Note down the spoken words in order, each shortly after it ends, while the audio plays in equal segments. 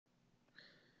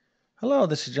Hello,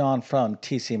 this is John from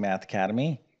TC Math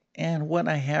Academy, and what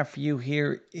I have for you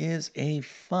here is a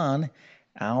fun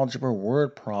algebra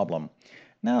word problem.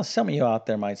 Now, some of you out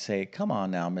there might say, come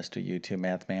on now, Mr. YouTube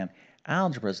Math Man,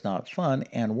 algebra is not fun,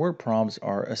 and word problems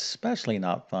are especially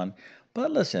not fun.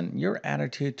 But listen, your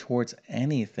attitude towards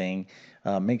anything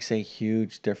makes a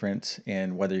huge difference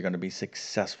in whether you're going to be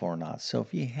successful or not. So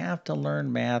if you have to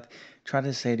learn math, try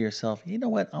to say to yourself, you know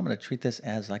what, I'm going to treat this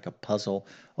as like a puzzle,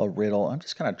 a riddle. I'm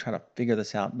just going to try to figure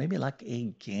this out, maybe like a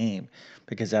game,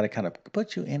 because that'll kind of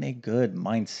put you in a good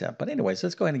mindset. But anyways,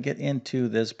 let's go ahead and get into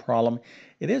this problem.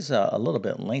 It is a little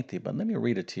bit lengthy, but let me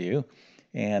read it to you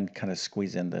and kind of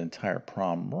squeeze in the entire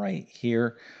problem right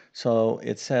here. So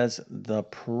it says the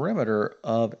perimeter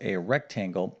of a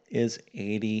rectangle is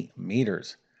 80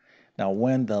 meters. Now,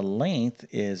 when the length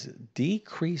is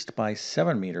decreased by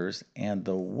 7 meters and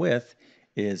the width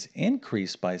is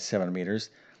increased by 7 meters,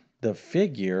 the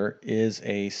figure is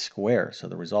a square. So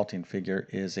the resulting figure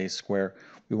is a square.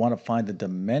 We want to find the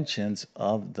dimensions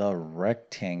of the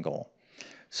rectangle.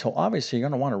 So obviously you're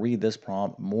going to want to read this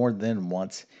problem more than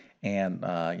once and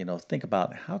think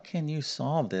about how can you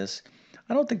solve this.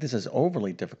 I don't think this is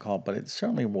overly difficult, but it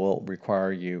certainly will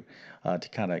require you to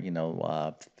kind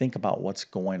of think about what's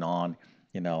going on.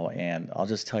 And I'll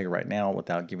just tell you right now,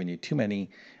 without giving you too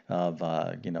many of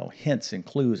hints and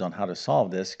clues on how to solve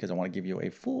this, because I want to give you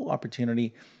a full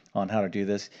opportunity on how to do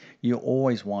this. You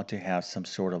always want to have some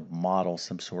sort of model,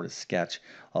 some sort of sketch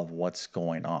of what's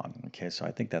going on. Okay, so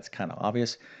I think that's kind of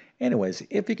obvious. Anyways,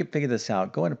 if you can figure this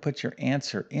out, go ahead and put your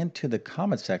answer into the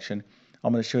comment section.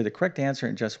 I'm going to show you the correct answer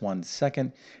in just 1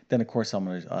 second. Then, of course, I'm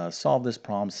going to solve this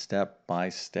problem step by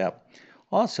step.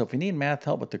 Also, if you need math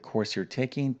help with the course you're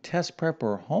taking, test prep,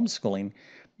 or homeschooling,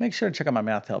 make sure to check out my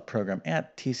math help program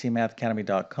at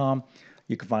tcmathacademy.com.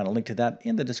 You can find a link to that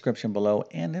in the description below.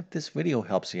 And if this video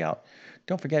helps you out,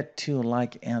 don't forget to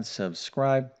like and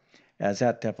subscribe, as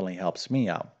that definitely helps me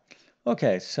out.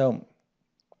 Okay, so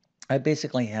I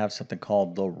basically have something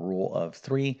called the rule of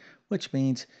three, which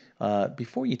means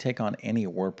before you take on any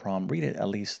word problem, read it at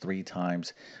least 3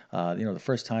 times. The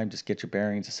first time, just get your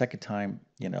bearings. The second time,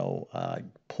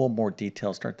 pull more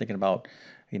details, start thinking about,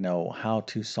 how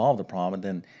to solve the problem.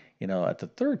 And then, at the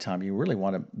third time, you really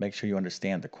want to make sure you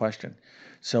understand the question.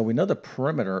 So we know the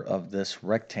perimeter of this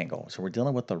rectangle. So we're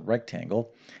dealing with the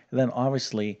rectangle. And then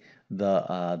obviously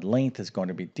the length is going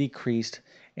to be decreased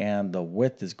and the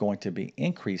width is going to be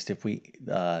increased. If we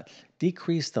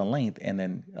decrease the length and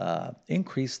then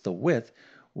increase the width,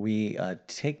 we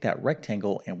take that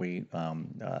rectangle and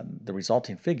the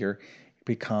resulting figure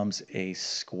becomes a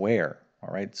square.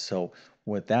 All right, so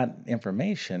with that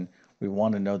information, we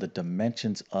want to know the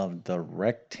dimensions of the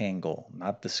rectangle,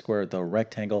 not the square, the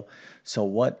rectangle. So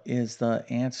what is the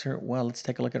answer? Well, let's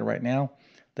take a look at it right now.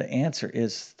 The answer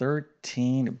is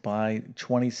 13 by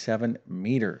 27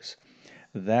 meters.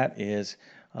 That is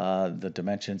the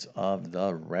dimensions of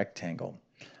the rectangle.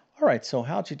 All right, so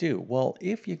how'd you do? Well,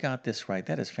 if you got this right,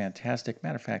 that is fantastic.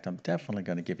 Matter of fact, I'm definitely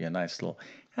going to give you a nice little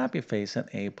happy face, an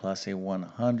A plus, a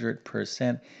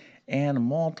 100%, and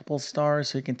multiple stars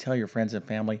so you can tell your friends and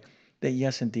family that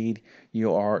yes, indeed,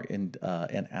 you are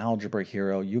an algebra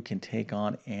hero. You can take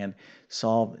on and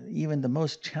solve even the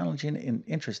most challenging and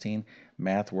interesting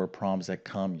math word problems that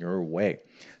come your way.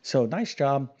 So nice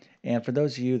job. And for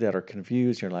those of you that are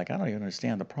confused, you're like, I don't even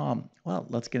understand the problem. Well,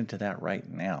 let's get into that right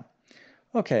now.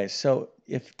 Okay, so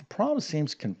if the problem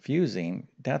seems confusing,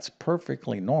 that's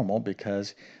perfectly normal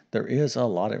because there is a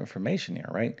lot of information here,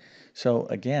 right? So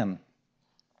again,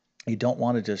 you don't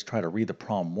want to just try to read the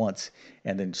problem once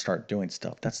and then start doing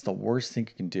stuff. That's the worst thing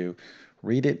you can do.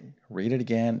 Read it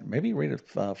again, maybe read it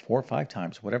 4 or 5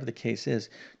 times, whatever the case is.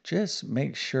 Just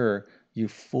make sure you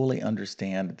fully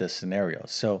understand the scenario.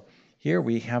 So here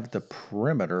we have the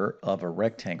perimeter of a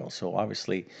rectangle. So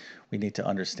obviously we need to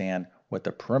understand what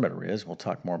the perimeter is. We'll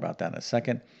talk more about that in a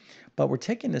second. But we're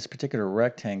taking this particular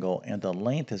rectangle and the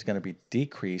length is going to be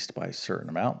decreased by a certain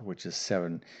amount, which is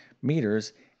 7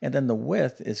 meters. And then the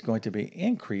width is going to be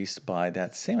increased by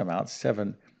that same amount,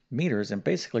 7 meters. And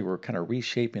basically we're kind of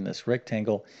reshaping this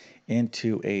rectangle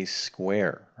into a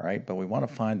square, right? But we want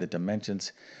to find the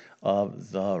dimensions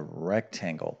of the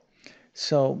rectangle.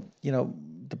 So,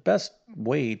 the best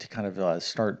way to kind of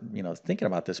start, thinking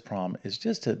about this problem is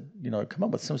just to, come up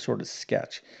with some sort of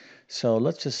sketch. So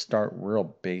let's just start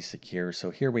real basic here. So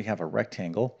here we have a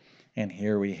rectangle and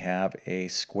here we have a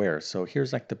square. So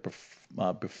here's like the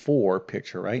before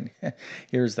picture, right?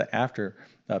 Here's the after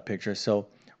picture. So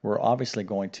we're obviously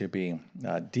going to be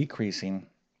decreasing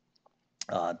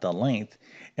the length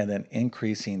and then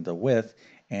increasing the width,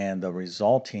 and the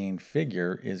resulting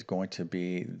figure is going to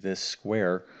be this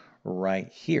square right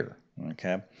here.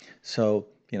 Okay, so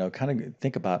kind of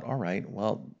think about, all right,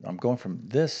 well, I'm going from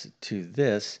this to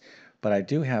this, but I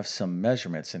do have some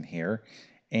measurements in here,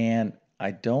 and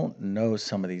I don't know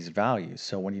some of these values.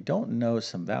 So when you don't know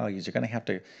some values, you're going to have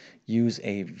to use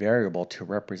a variable to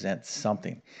represent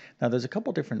something. Now, there's a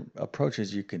couple different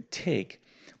approaches you could take,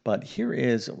 but here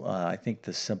is, I think,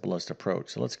 the simplest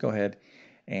approach. So let's go ahead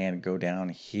and go down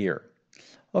here.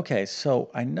 Okay,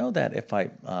 so I know that if I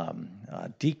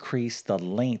decrease the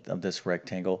length of this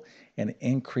rectangle and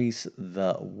increase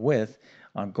the width,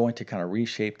 I'm going to kind of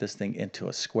reshape this thing into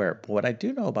a square. But what I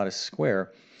do know about a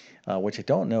square, which I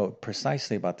don't know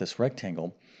precisely about this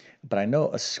rectangle, but I know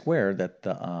a square that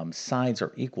the sides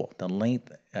are equal. The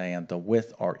length and the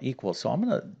width are equal. So I'm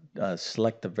going to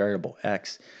select the variable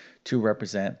x to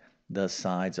represent the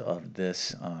sides of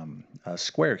this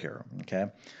square here. Okay,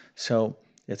 so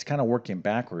it's kind of working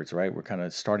backwards, right? We're kind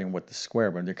of starting with the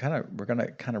square, but we're going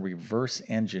to kind of reverse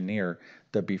engineer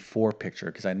the before picture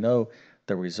because I know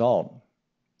the result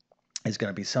is going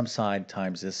to be some side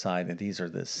times this side, and these are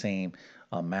the same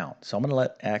amount. So I'm going to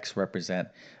let x represent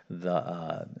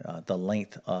the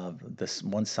length of this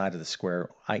one side of the square,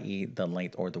 i.e. the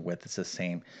length or the width is the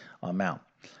same amount.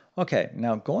 Okay,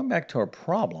 now going back to our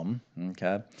problem,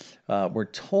 okay, we're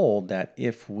told that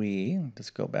if we, let's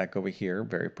go back over here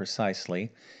very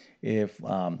precisely, if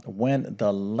when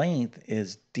the length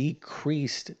is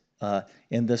decreased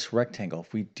in this rectangle,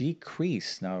 if we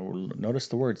decrease, now notice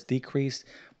the words decreased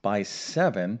by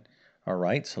 7, all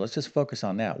right, so let's just focus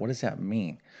on that. What does that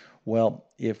mean? Well,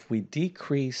 if we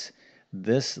decrease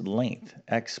this length,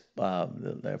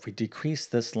 if we decrease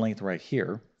this length right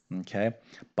here, okay,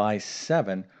 by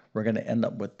 7, we're going to end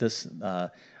up with this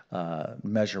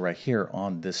measure right here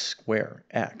on this square,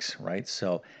 x, right?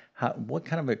 So what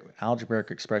kind of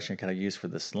algebraic expression can I use for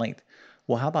this length?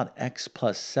 Well, how about x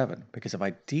plus 7? Because if I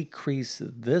decrease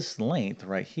this length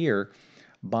right here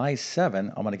by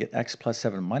 7, I'm going to get x plus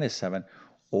 7 minus 7,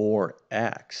 or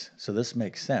x. So this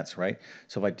makes sense, right?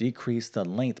 So if I decrease the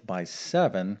length by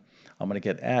 7, I'm going to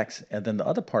get x. And then the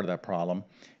other part of that problem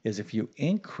is if you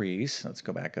increase, let's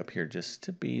go back up here just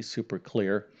to be super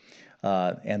clear,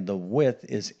 and the width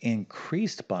is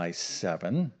increased by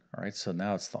 7, all right, so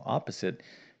now it's the opposite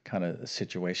kind of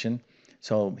situation.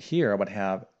 So here I would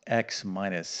have x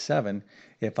minus 7.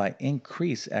 If I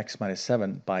increase x minus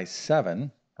 7 by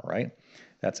 7, all right,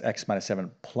 that's x minus 7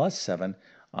 plus 7,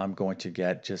 I'm going to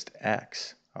get just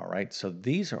x. All right, so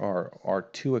these are our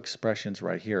two expressions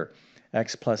right here.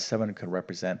 X plus 7 could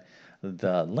represent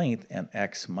the length, and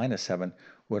x minus 7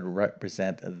 would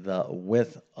represent the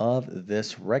width of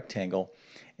this rectangle,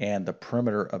 and the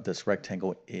perimeter of this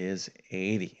rectangle is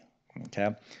 80.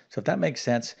 Okay, so if that makes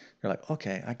sense, you're like,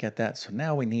 okay, I get that. So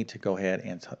now we need to go ahead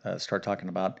and start talking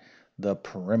about the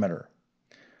perimeter.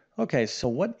 Okay, so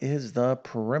what is the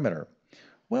perimeter?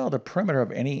 Well, the perimeter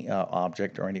of any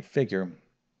object or any figure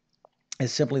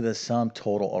is simply the sum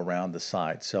total around the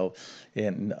side. So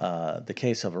in the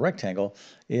case of a rectangle,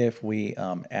 if we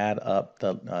add up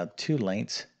the two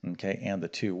lengths, okay, and the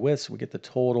two widths, we get the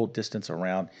total distance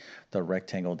around the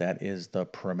rectangle. That is the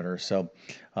perimeter. So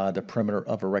the perimeter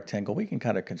of a rectangle, we can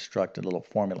kind of construct a little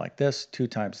formula like this: 2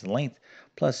 times the length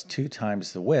plus 2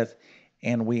 times the width.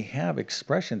 And we have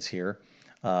expressions here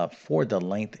for the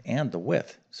length and the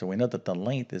width. So we know that the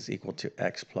length is equal to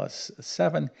x plus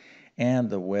 7, and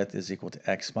the width is equal to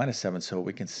x minus 7. So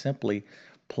we can simply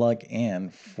plug in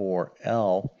for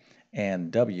L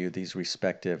and W these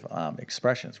respective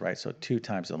expressions, right? So 2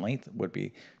 times the length would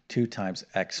be 2 times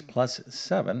x plus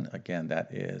 7. Again,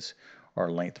 that is our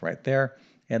length right there.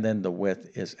 And then the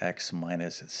width is x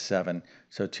minus 7.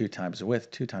 So 2 times the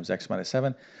width, 2 times x minus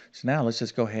 7. So now let's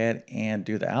just go ahead and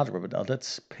do the algebra. But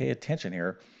let's pay attention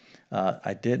here.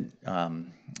 I did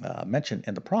mention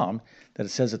in the problem that it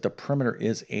says that the perimeter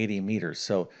is 80 meters.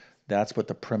 So that's what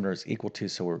the perimeter is equal to.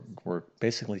 So we're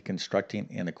basically constructing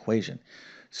an equation.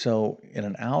 So in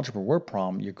an algebra word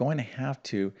problem, you're going to have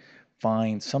to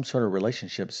find some sort of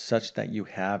relationship such that you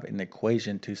have an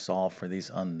equation to solve for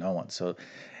these unknowns. So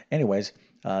anyways,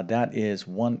 that is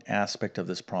one aspect of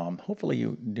this problem. Hopefully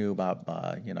you knew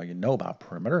about, you know about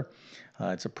perimeter.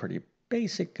 It's a pretty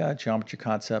basic geometry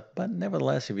concept, but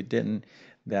nevertheless, if you didn't,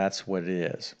 that's what it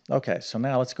is. Okay, so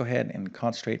now let's go ahead and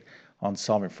concentrate on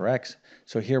solving for x.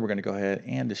 So here we're going to go ahead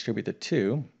and distribute the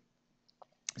 2.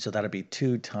 So that'll be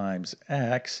 2 times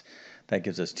x. That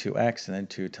gives us 2x, and then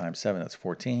 2 times 7, that's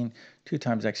 14. 2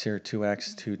 times x here,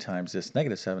 2x. 2 times this,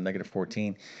 negative 7, negative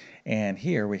 14. And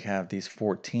here we have these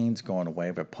 14s going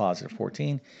away. We have positive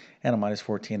 14 and a minus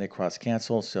 14. They cross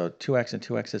cancel. So 2x and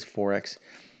 2x is 4x.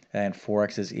 and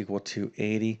 4x is equal to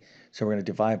 80. So we're going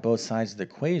to divide both sides of the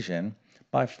equation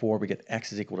by 4. We get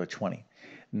x is equal to 20.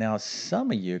 Now,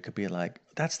 some of you could be like,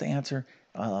 that's the answer.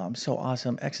 I'm so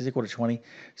awesome. X is equal to 20.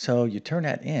 So you turn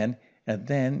that in, and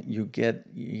then you get,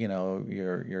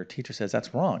 your teacher says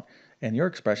that's wrong. And your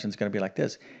expression is going to be like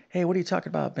this. Hey, what are you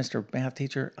talking about, Mr. Math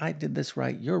Teacher? I did this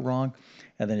right. You're wrong.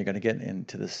 And then you're going to get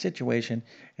into the situation,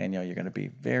 and you're going to be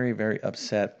very, very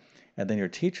upset. And then your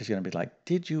teacher's going to be like,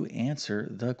 did you answer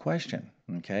the question?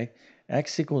 Okay.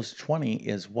 X equals 20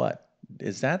 is what?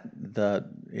 Is that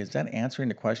answering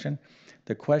the question?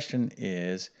 The question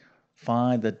is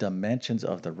find the dimensions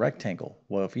of the rectangle.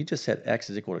 Well, if you just said x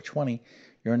is equal to 20,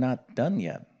 you're not done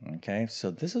yet. Okay. So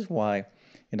this is why,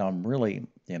 I'm really,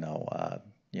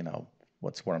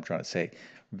 what's what I'm trying to say?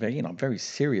 Very, very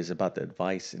serious about the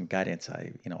advice and guidance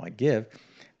I give.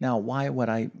 Now, why would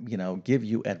I, give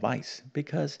you advice?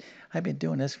 Because I've been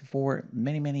doing this for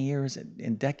many, many years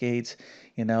and decades,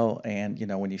 and,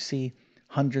 when you see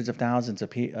hundreds of thousands of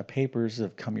papers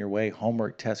have come your way,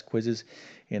 homework, test, quizzes,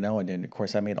 and then, of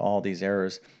course, I made all these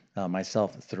errors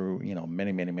myself through,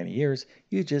 many, many, many years.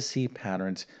 You just see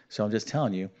patterns. So I'm just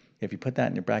telling you, if you put that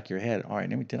in the back of your head, all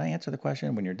right, did I answer the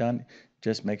question? When you're done,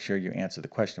 just make sure you answer the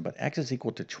question. But x is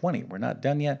equal to 20. We're not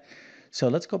done yet. So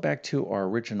let's go back to our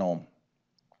original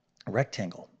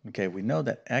rectangle. Okay, we know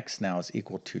that x now is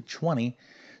equal to 20.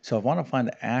 So if I want to find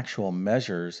the actual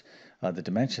measures, the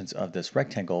dimensions of this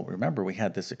rectangle, remember we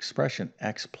had this expression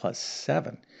x plus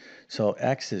 7. So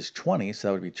x is 20, so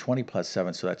that would be 20 plus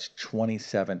 7, so that's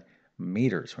 27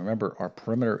 meters. Remember, our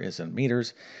perimeter is in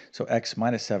meters, so x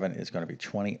minus 7 is going to be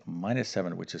 20 minus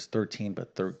 7, which is 13,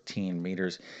 but 13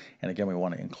 meters. And again, we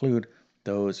want to include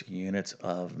those units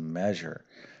of measure.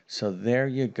 So there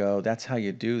you go. That's how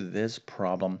you do this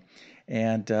problem.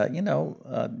 And,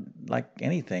 like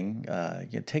anything,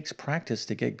 it takes practice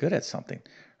to get good at something,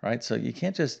 right? So you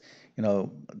can't just,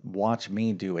 watch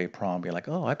me do a problem, be like,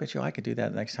 oh, I bet you I could do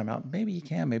that next time out. Maybe you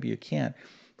can, maybe you can't.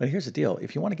 But here's the deal.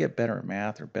 If you want to get better at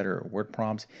math or better at word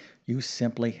problems, you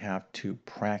simply have to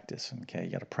practice, okay?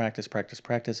 You got to practice, practice,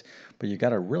 practice, but you got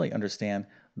to really understand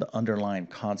the underlying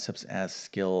concepts as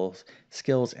skills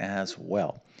as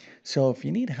well. So if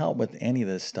you need help with any of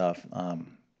this stuff,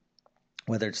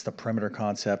 whether it's the perimeter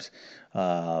concepts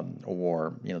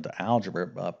or the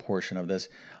algebra portion of this,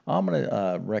 I'm going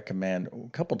to recommend a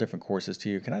couple different courses to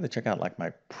you. You can either check out like my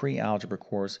pre-algebra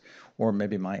course or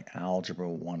maybe my algebra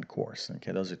 1 course.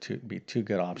 Okay, those are two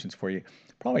good options for you.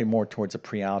 Probably more towards the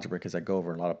pre-algebra because I go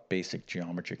over a lot of basic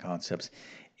geometry concepts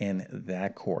in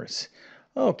that course.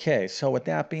 Okay, so with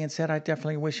that being said, I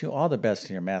definitely wish you all the best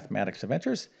in your mathematics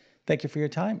adventures. Thank you for your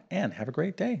time and have a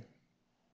great day.